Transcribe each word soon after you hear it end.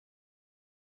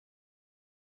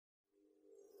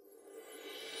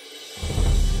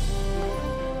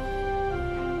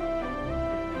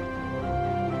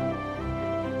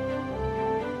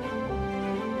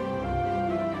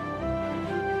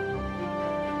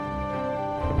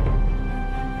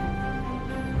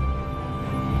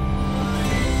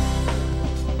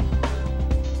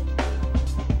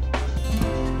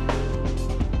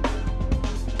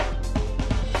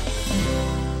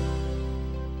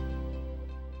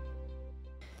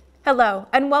Hello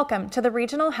and welcome to the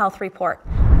Regional Health Report.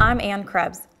 I'm Ann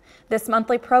Krebs. This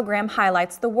monthly program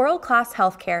highlights the world-class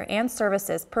healthcare and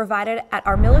services provided at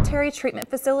our military treatment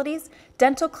facilities,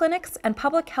 dental clinics, and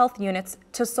public health units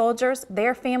to soldiers,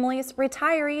 their families,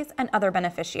 retirees, and other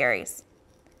beneficiaries.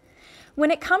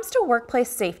 When it comes to workplace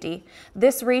safety,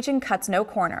 this region cuts no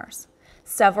corners.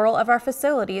 Several of our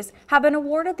facilities have been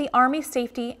awarded the Army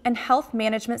Safety and Health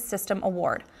Management System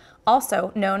Award,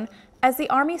 also known as the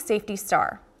Army Safety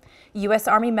Star. U.S.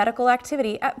 Army medical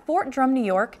activity at Fort Drum, New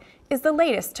York is the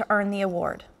latest to earn the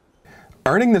award.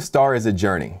 Earning the star is a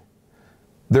journey.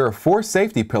 There are 4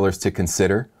 safety pillars to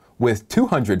consider, with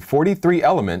 243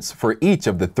 elements for each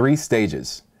of the 3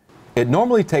 stages. It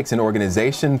normally takes an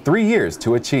organization 3 years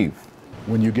to achieve.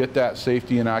 When you get that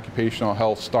safety and occupational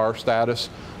health star status,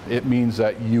 it means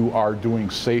that you are doing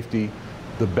safety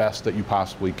the best that you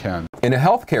possibly can. In a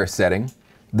healthcare setting,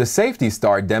 the Safety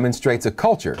Star demonstrates a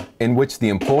culture in which the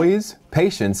employees,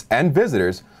 patients, and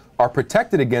visitors are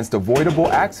protected against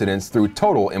avoidable accidents through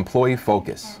total employee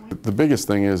focus. The biggest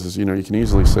thing is you can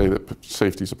easily say that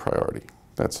safety is a priority.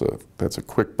 That's a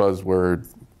quick buzzword,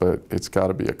 but it's got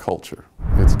to be a culture.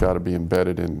 It's got to be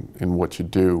embedded in what you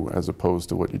do as opposed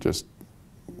to what you just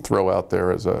throw out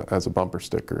there as a bumper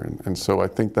sticker. And so I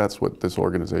think that's what this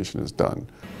organization has done.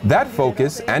 That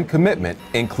focus and commitment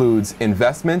includes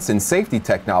investments in safety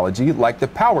technology like the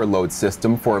power load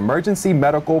system for emergency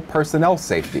medical personnel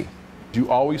safety. You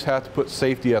always have to put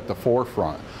safety at the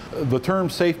forefront. The term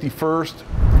safety first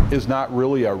is not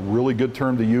really a really good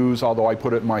term to use, although I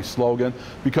put it in my slogan,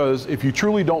 because if you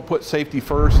truly don't put safety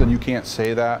first, then you can't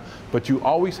say that, but you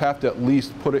always have to at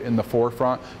least put it in the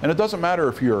forefront. And it doesn't matter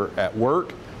if you're at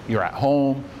work, you're at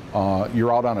home,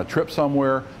 you're out on a trip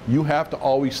somewhere, you have to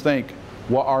always think,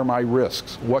 what are my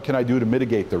risks? What can I do to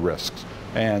mitigate the risks?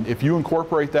 And if you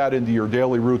incorporate that into your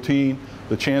daily routine,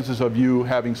 the chances of you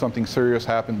having something serious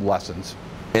happen lessens.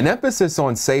 An emphasis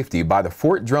on safety by the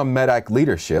Fort Drum MEDAC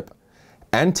leadership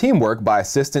and teamwork by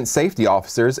assistant safety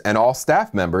officers and all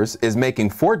staff members is making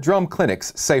Fort Drum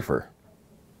clinics safer.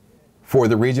 For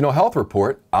the Regional Health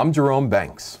Report, I'm Jerome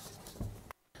Banks.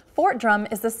 Fort Drum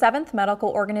is the 7th medical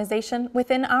organization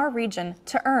within our region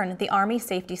to earn the Army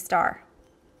Safety Star.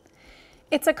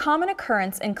 It's a common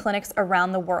occurrence in clinics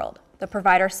around the world. The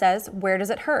provider says, "Where does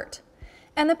it hurt?"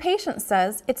 And the patient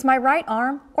says, "It's my right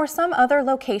arm or some other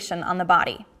location on the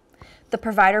body." The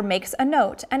provider makes a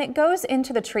note and it goes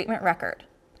into the treatment record.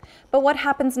 But what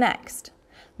happens next?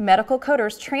 Medical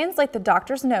coders translate the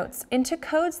doctor's notes into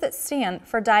codes that stand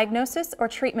for diagnosis or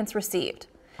treatments received.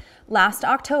 Last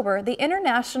October, the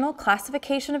International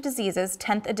Classification of Diseases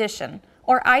 10th edition,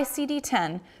 or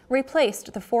ICD-10,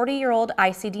 replaced the 40-year-old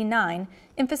ICD-9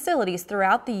 in facilities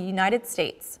throughout the United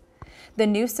States. The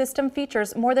new system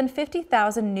features more than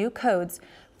 50,000 new codes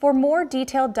for more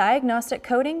detailed diagnostic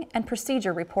coding and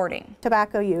procedure reporting.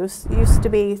 Tobacco use used to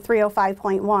be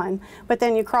 305.1, but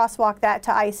then you crosswalk that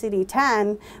to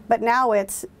ICD-10, but now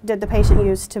it's, did the patient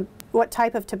use to what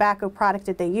type of tobacco product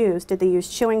did they use? Did they use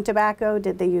chewing tobacco?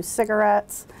 Did they use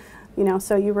cigarettes?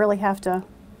 So you really have to,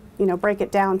 break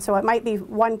it down. So it might be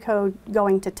 1 code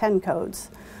going to 10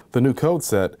 codes. The new code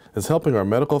set is helping our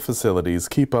medical facilities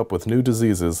keep up with new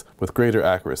diseases with greater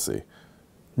accuracy.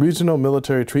 Regional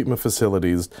military treatment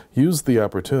facilities use the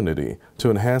opportunity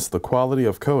to enhance the quality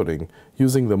of coding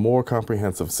using the more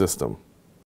comprehensive system.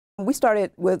 We started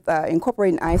with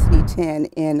incorporating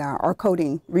ICD-10 in our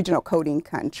regional coding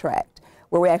contract,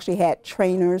 where we actually had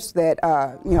trainers that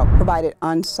provided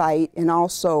on-site and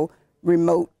also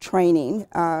remote training.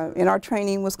 And our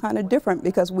training was kind of different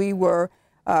because we were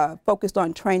focused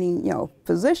on training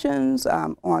physicians,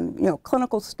 on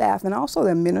clinical staff, and also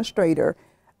the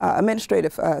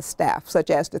administrative staff, such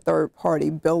as the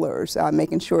third-party billers,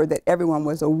 making sure that everyone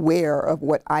was aware of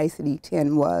what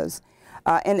ICD-10 was.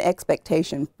 And the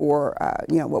expectation for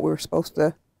what we were supposed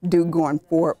to do going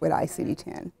forward with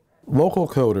ICD-10. Local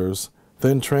coders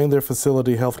then train their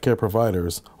facility healthcare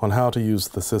providers on how to use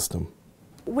the system.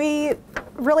 We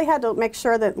really had to make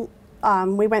sure that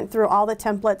we went through all the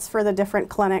templates for the different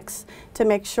clinics to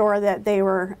make sure that they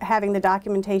were having the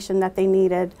documentation that they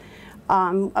needed.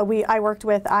 I worked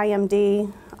with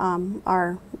IMD,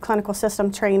 our clinical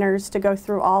system trainers, to go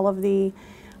through all of the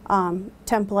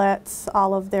templates,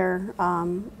 all of their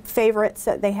favorites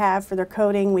that they have for their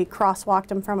coding. We crosswalked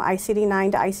them from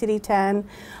ICD-9 to ICD-10.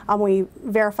 We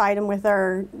verified them with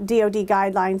our DoD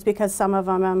guidelines because some of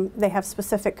them, they have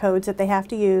specific codes that they have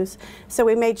to use. So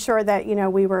we made sure that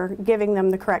we were giving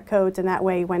them the correct codes, and that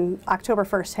way when October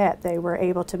 1st hit, they were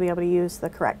able to use the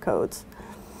correct codes.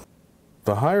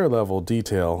 The higher level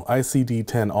detail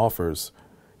ICD-10 offers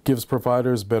gives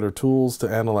providers better tools to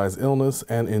analyze illness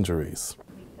and injuries.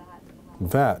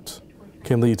 That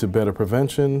can lead to better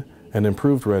prevention and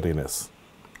improved readiness.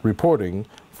 Reporting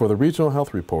for the Regional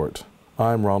Health Report,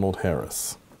 I'm Ronald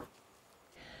Harris.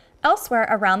 Elsewhere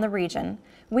around the region,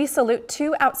 we salute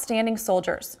two outstanding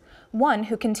soldiers, one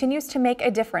who continues to make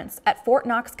a difference at Fort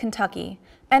Knox, Kentucky,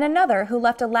 and another who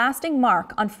left a lasting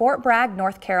mark on Fort Bragg,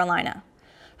 North Carolina.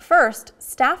 First,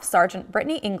 Staff Sergeant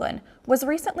Brittany England was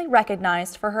recently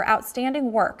recognized for her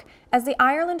outstanding work as the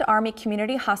Ireland Army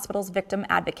Community Hospital's victim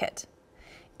advocate.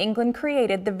 England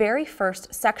created the very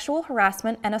first sexual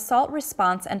harassment and assault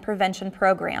response and prevention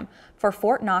program for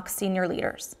Fort Knox senior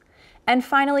leaders. And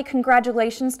finally,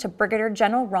 congratulations to Brigadier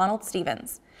General Ronald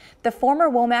Stevens. The former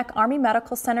Womack Army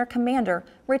Medical Center commander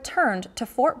returned to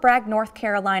Fort Bragg, North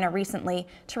Carolina recently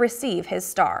to receive his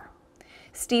star.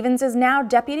 Stevens is now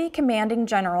Deputy Commanding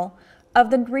General of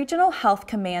the Regional Health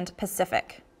Command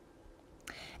Pacific.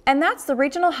 And that's the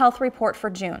Regional Health Report for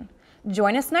June.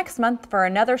 Join us next month for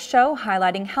another show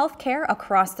highlighting healthcare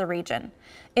across the region.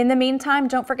 In the meantime,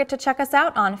 don't forget to check us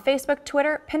out on Facebook,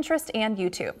 Twitter, Pinterest, and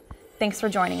YouTube. Thanks for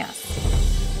joining us.